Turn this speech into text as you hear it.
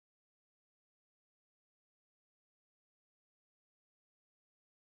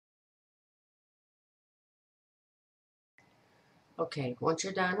Okay, once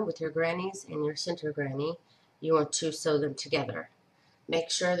you're done with your grannies and your center granny, you want to sew them together. Make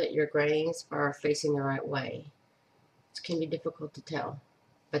sure that your grannies are facing the right way. It can be difficult to tell,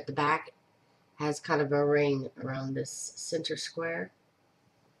 but the back has kind of a ring around this center square.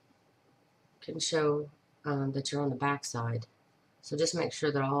 Can show that you're on the back side. So just make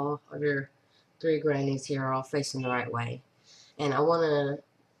sure that all of your 3 grannies here are all facing the right way. And I want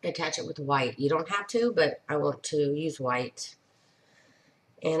to attach it with white. You don't have to, but I want to use white.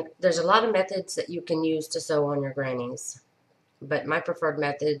 And there's a lot of methods that you can use to sew on your grannies, but my preferred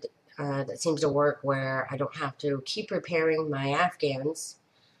method that seems to work, where I don't have to keep repairing my afghans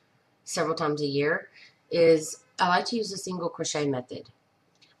several times a year, is I like to use the single crochet method.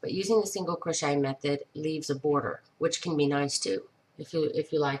 But using the single crochet method leaves a border, which can be nice too, if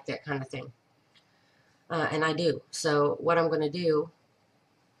you like that kind of thing. And I do. So what I'm going to do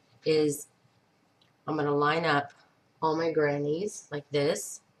is I'm going to line up all my grannies like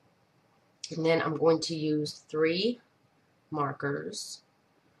this, and then I'm going to use 3 markers,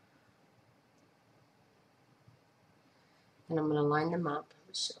 and I'm going to line them up.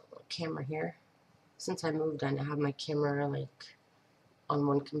 Show the camera here. Since I moved, I now have my camera like on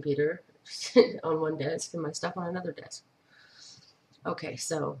one computer, on one desk, and my stuff on another desk. Okay,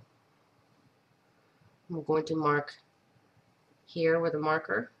 so I'm going to mark here with a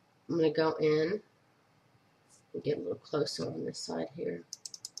marker. I'm going to go in and get a little closer on this side here,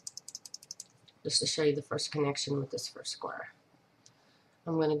 just to show you the first connection with this first square.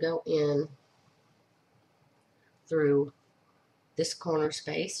 I'm going to go in through this corner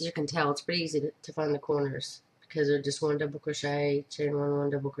space. As you can tell, it's pretty easy to find the corners because they're just 1 double crochet, chain 1, 1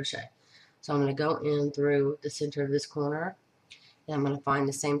 double crochet. So I'm going to go in through the center of this corner, and I'm going to find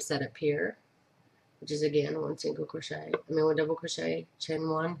the same setup here, which is again 1 double crochet, chain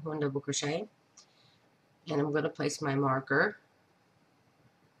 1, 1 double crochet, and I'm going to place my marker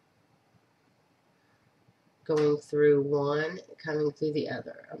going through one, coming through the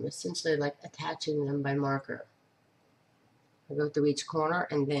other. I'm essentially like attaching them by marker. I go through each corner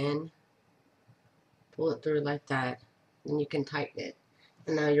and then pull it through like that. Then you can tighten it.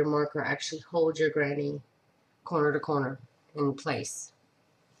 And now your marker actually holds your granny corner to corner in place.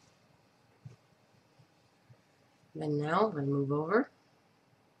 Then now I'm going to move over.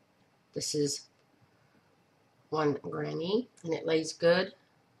 This is 1 granny, and it lays good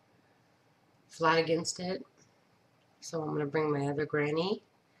flat against it. So I'm going to bring my other granny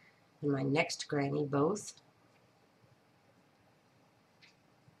and my next granny both.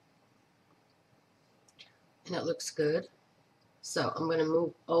 And it looks good. So I'm going to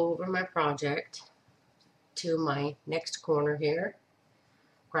move over my project to my next corner here.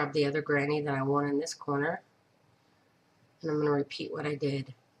 Grab the other granny that I want in this corner. And I'm going to repeat what I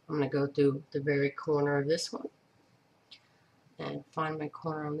did. I'm going to go through the very corner of this one, and find my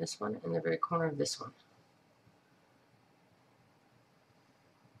corner on this one, and the very corner of this one.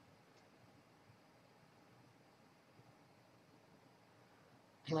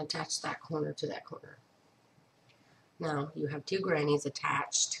 And attach that corner to that corner. Now you have 2 grannies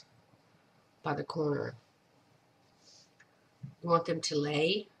attached by the corner. You want them to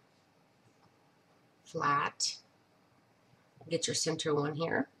lay flat. Get your center one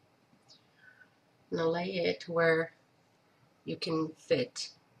here. Now lay it where you can fit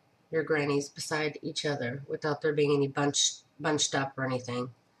your grannies beside each other without there being any bunched up or anything.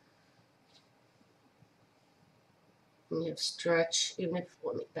 And you have stretch, even if,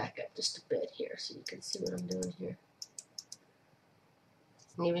 let me back up just a bit here so you can see what I'm doing here.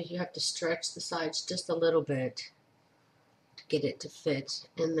 And even if you have to stretch the sides just a little bit to get it to fit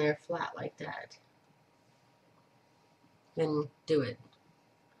in there flat like that, then do it.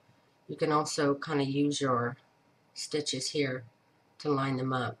 You can also kind of use your stitches here to line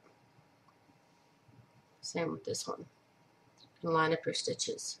them up. Same with this one. You can line up your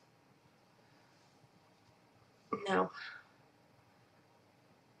stitches. Now,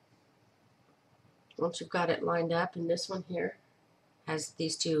 once you've got it lined up, and this one here has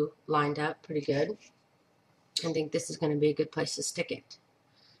these 2 lined up pretty good, I think this is going to be a good place to stick it.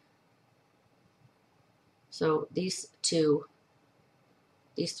 So these 3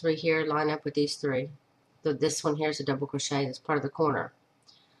 here line up with these 3. So this one here is a double crochet. That's part of the corner.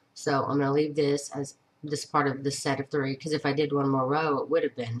 So I'm going to leave this as this part of the set of 3, because if I did 1 more row, it would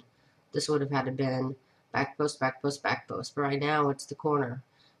have been, this would have had to been back post, back post, back post. But right now it's the corner.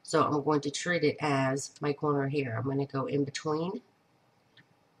 So I'm going to treat it as my corner here. I'm going to go in between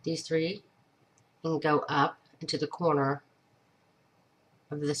these 3 and go up into the corner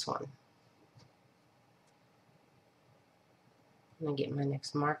of this one. I'm going to get my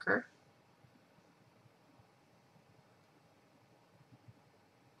next marker.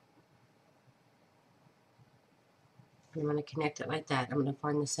 I'm going to connect it like that. I'm going to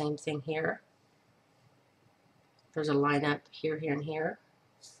find the same thing here. There's a line up here, here, and here.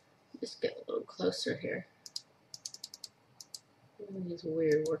 Just get a little closer here. It's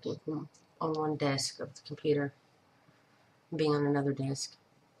weird working from on one desk of the computer, being on another desk.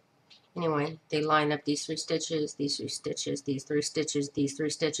 Anyway, they line up these 3 stitches, these 3 stitches, these 3 stitches, these 3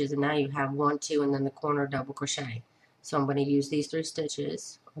 stitches, and now you have 1, 2, and then the corner double crochet. So I'm going to use these 3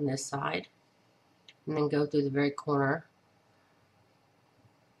 stitches on this side, and then go through the very corner.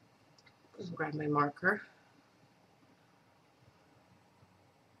 Grab my marker.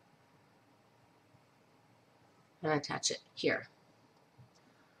 And attach it here.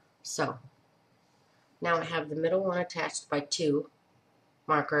 So now I have the middle one attached by 2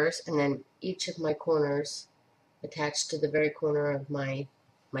 markers, and then each of my corners attached to the very corner of my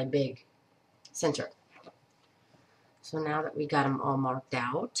big center. So now that we got them all marked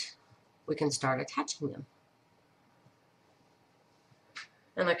out, we can start attaching them.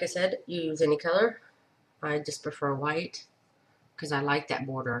 And like I said, you use any color. I just prefer white because I like that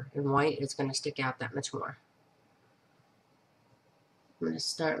border, and white is going to stick out that much more. I'm going to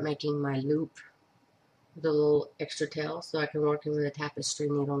start making my loop with a little extra tail so I can work in with a tapestry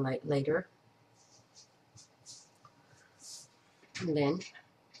needle later. And then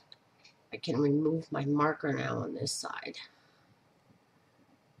I can remove my marker now on this side.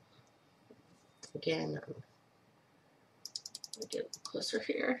 Again, I'm going to get closer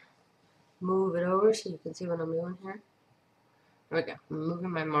here. Move it over so you can see what I'm doing here. There we go. I'm moving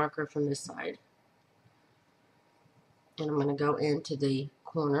my marker from this side. And I'm going to go into the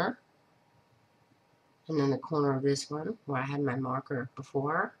corner, and then the corner of this one where I had my marker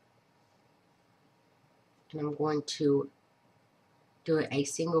before, and I'm going to do a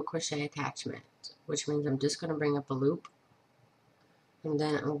single crochet attachment, which means I'm just going to bring up a loop, and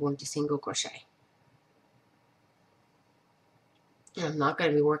then I'm going to single crochet. And I'm not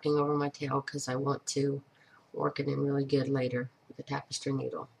going to be working over my tail because I want to work it in really good later with the tapestry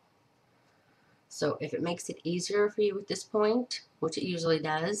needle. So if it makes it easier for you at this point, which it usually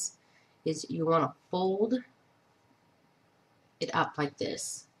does, is you want to fold it up like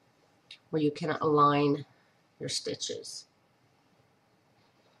this, where you can align your stitches.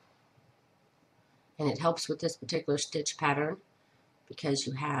 And it helps with this particular stitch pattern because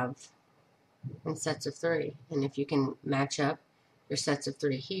you have in sets of 3. And if you can match up your sets of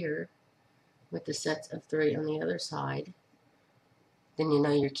 3 here with the sets of 3 on the other side, then you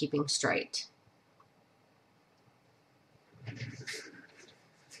know you're keeping straight.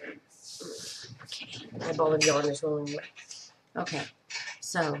 Okay, my ball of yarn is rolling away. Okay,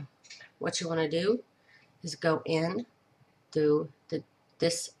 so what you want to do is go in through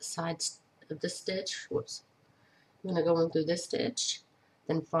this side of the stitch. Whoops. I'm going to go in through this stitch,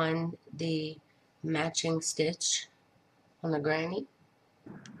 then find the matching stitch on the granny,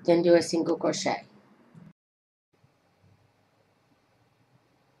 then do a single crochet.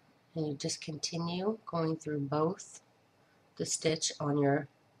 And you just continue going through both the stitch on your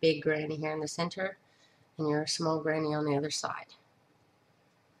big granny here in the center and your small granny on the other side.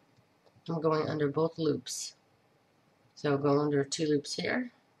 I'm going under both loops. So go under 2 loops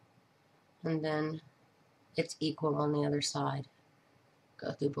here, and then it's equal on the other side.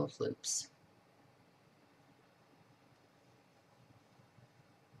 Go through both loops.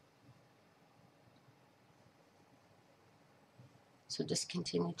 So just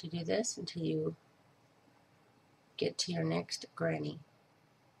continue to do this until you get to your next granny.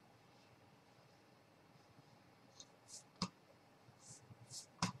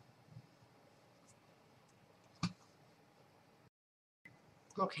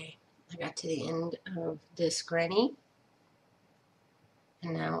 Okay, I got to the end of this granny,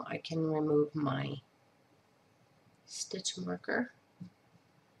 and now I can remove my stitch marker.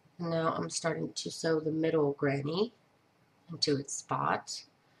 And now I'm starting to sew the middle granny into its spot.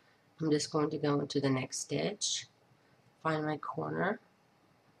 I'm just going to go into the next stitch, find my corner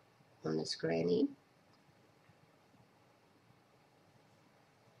on this granny,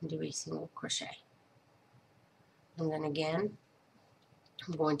 and do a single crochet. And then again,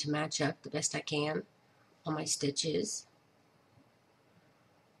 I'm going to match up the best I can on my stitches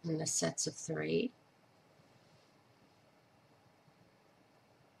in the sets of 3.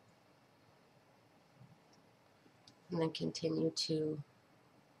 And then continue to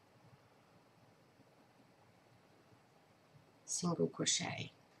single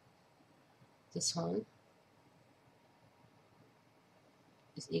crochet. This one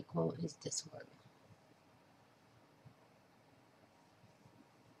is equal as this one.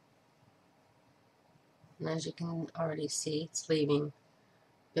 And as you can already see, it's leaving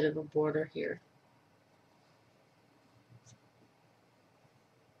a bit of a border here.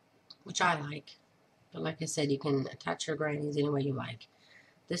 which I like. But like I said, you can attach your grannies any way you like.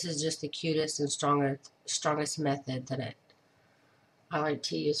 This is just the cutest and strongest method that I like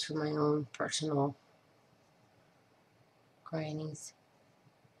to use for my own personal grannies.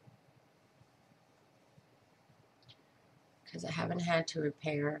 Because I haven't had to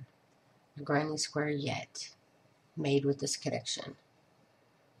repair a granny square yet made with this connection.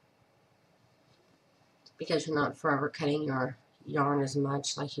 Because you're not forever cutting your yarn as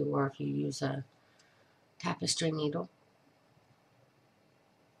much like you were if you use a tapestry needle.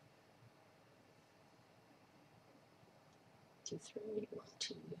 Two, three, 1,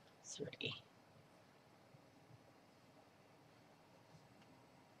 2, 3.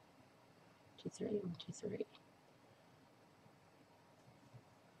 Two, three, 1, 2, 3.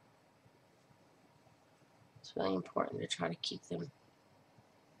 It's really important to try to keep them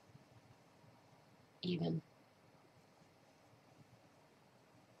even.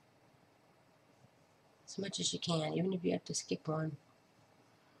 As much as you can, even if you have to skip one.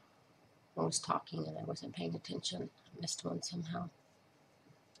 I was talking and I wasn't paying attention. I missed one somehow.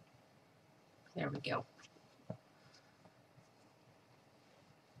 There we go.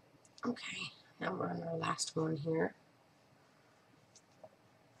 Okay, now we're on our last one here.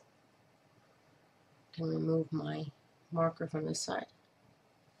 I can remove my marker from this side.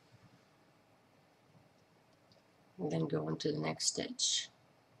 And then go into the next stitch.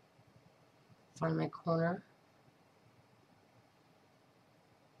 Find my corner.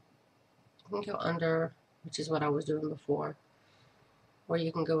 You can go under, which is what I was doing before, or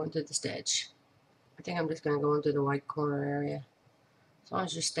you can go into the stitch. I think I'm just going to go into the white corner area. As long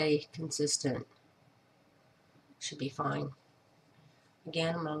as you stay consistent, should be fine.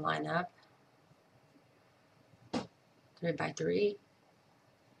 Again, I'm going to line up 3 by 3.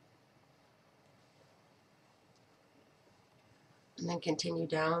 And then continue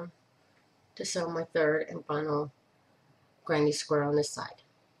down to sew my third and final granny square on this side.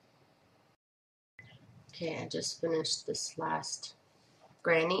 Okay, I just finished this last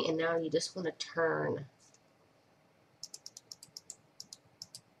granny, and now you just want to turn.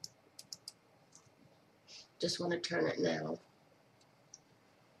 Just want to turn it now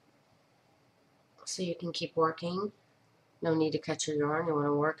so you can keep working. No need to cut your yarn. You want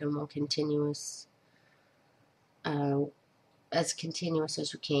to work in more continuous, as continuous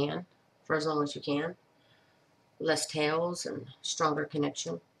as you can, for as long as you can. Less tails and stronger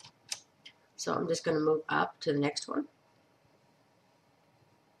connection. So I'm just going to move up to the next one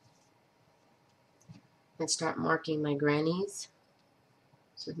and start marking my grannies.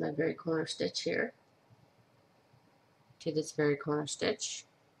 This is my very corner stitch here to this very corner stitch.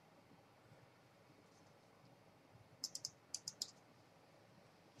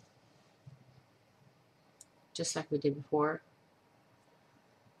 Just like we did before.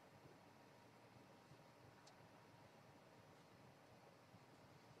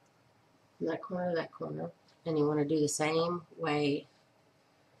 From that corner to that corner. And you want to do the same way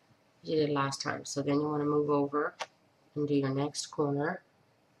you did last time. So then you want to move over and do your next corner.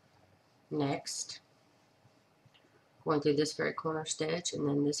 Next. Going through this very corner stitch and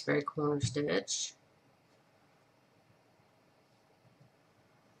then this very corner stitch.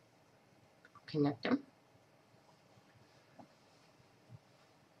 Connect them.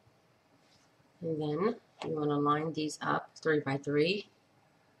 And then you want to line these up 3 by 3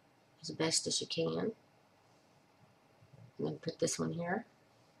 as best as you can. And then put this one here.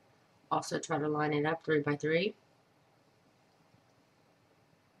 Also try to line it up 3 by 3.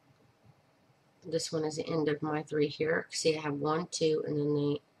 This one is the end of my 3 here. See, I have 1, 2, and then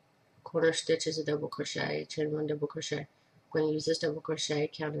the corner stitch is a double crochet, chain 1 double crochet. I'm going to use this double crochet,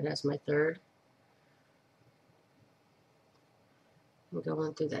 count it as my third. I'm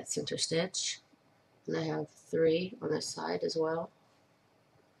going through that center stitch. And I have 3 on this side as well.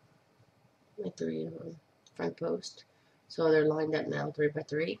 My 3 on the front post. So they're lined up now 3 by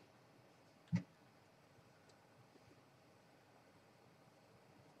 3.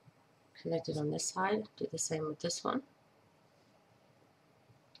 Connected on this side. Do the same with this one.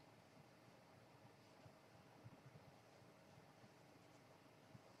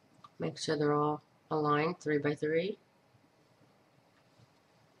 Make sure they're all aligned 3 by 3.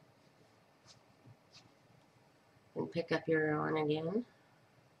 And pick up your yarn again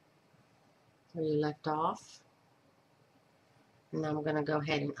where you left off. And now I'm going to go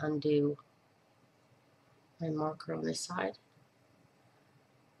ahead and undo my marker on this side.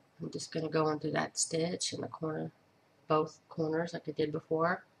 I'm just going to go into that stitch in the corner, both corners like I did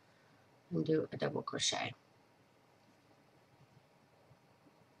before, and do a double crochet.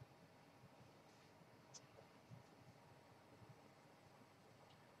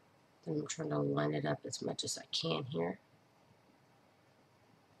 Then I'm trying to line it up as much as I can here.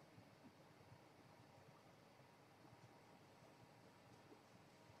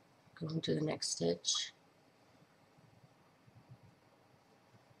 Going to the next stitch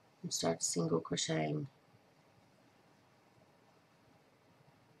and start single crocheting.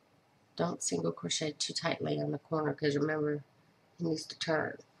 Don't single crochet too tightly on the corner because remember, it needs to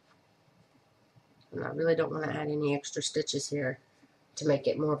turn. And I really don't want to add any extra stitches here to make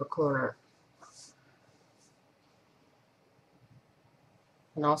it more of a corner.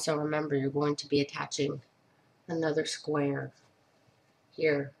 And also remember, you're going to be attaching another square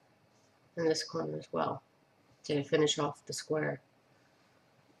here in this corner as well to finish off the square.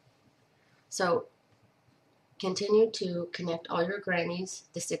 So continue to connect all your grannies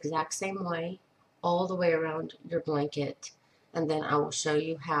this exact same way all the way around your blanket, and then I will show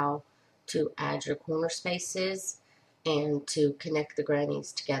you how to add your corner spaces and to connect the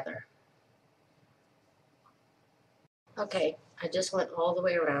grannies together. Okay, I just went all the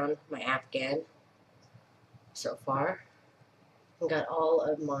way around my afghan so far and got all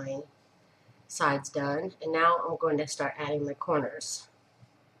of my sides done, and now I'm going to start adding my corners.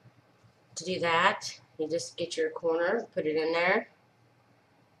 To do that, you just get your corner, put it in there,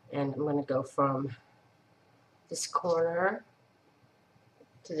 and I'm going to go from this corner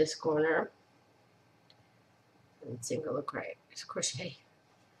to this corner and single crochet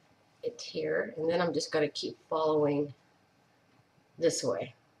it here, and then I'm just going to keep following this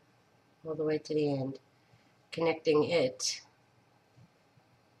way all the way to the end, connecting it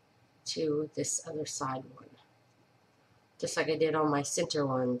to this other side one, just like I did on my center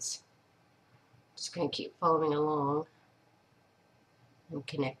ones. Just going to keep following along and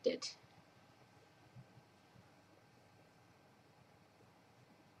connect it.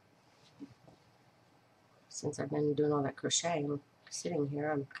 Since I've been doing all that crocheting, sitting here,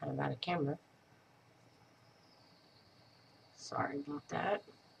 I'm kind of out of camera. Sorry about that.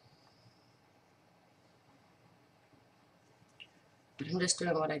 But I'm just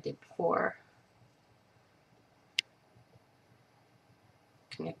doing what I did before.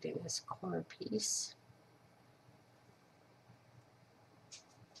 Connecting this corner piece.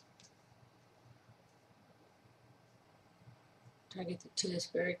 Try to get to this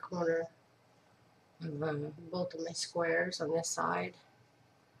very corner of both of my squares on this side.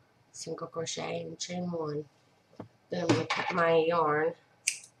 Single crochet and chain one. Then I'm going to cut my yarn,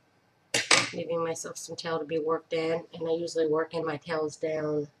 leaving myself some tail to be worked in, and I usually work in my tails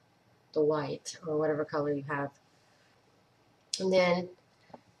down the white or whatever color you have. And then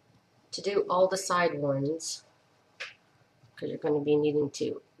to do all the side ones, because you're going to be needing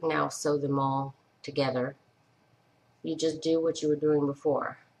to now sew them all together, you just do what you were doing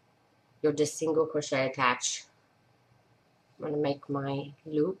before. You'll just single crochet attach. I'm going to make my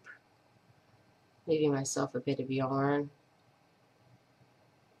loop, leaving myself a bit of yarn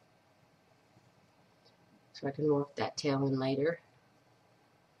so I can work that tail in later.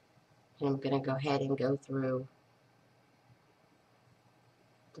 And I'm going to go ahead and go through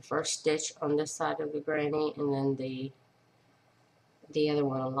the first stitch on this side of the granny and then the other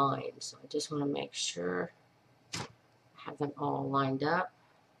one aligned. So I just want to make sure I have them all lined up,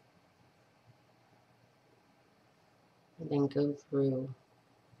 and then go through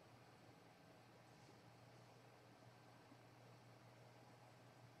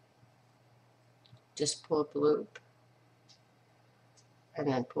just pull up the loop and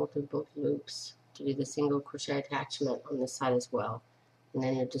then pull through both loops to do the single crochet attachment on this side as well. And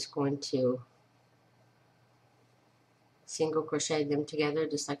then you're just going to single crochet them together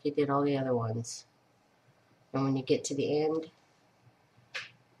just like you did all the other ones. And when you get to the end,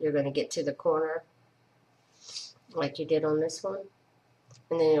 you're going to get to the corner like you did on this one,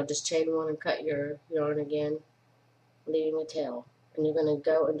 and then you'll just chain one and cut your yarn again, leaving a tail. And you're going to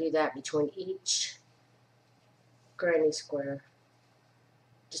go and do that between each granny square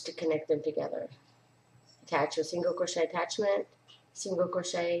just to connect them together. Attach your single crochet attachment, single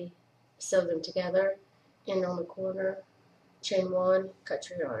crochet, sew them together, and on the corner, chain one, cut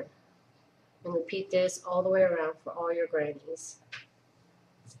your yarn. And repeat this all the way around for all your grannies.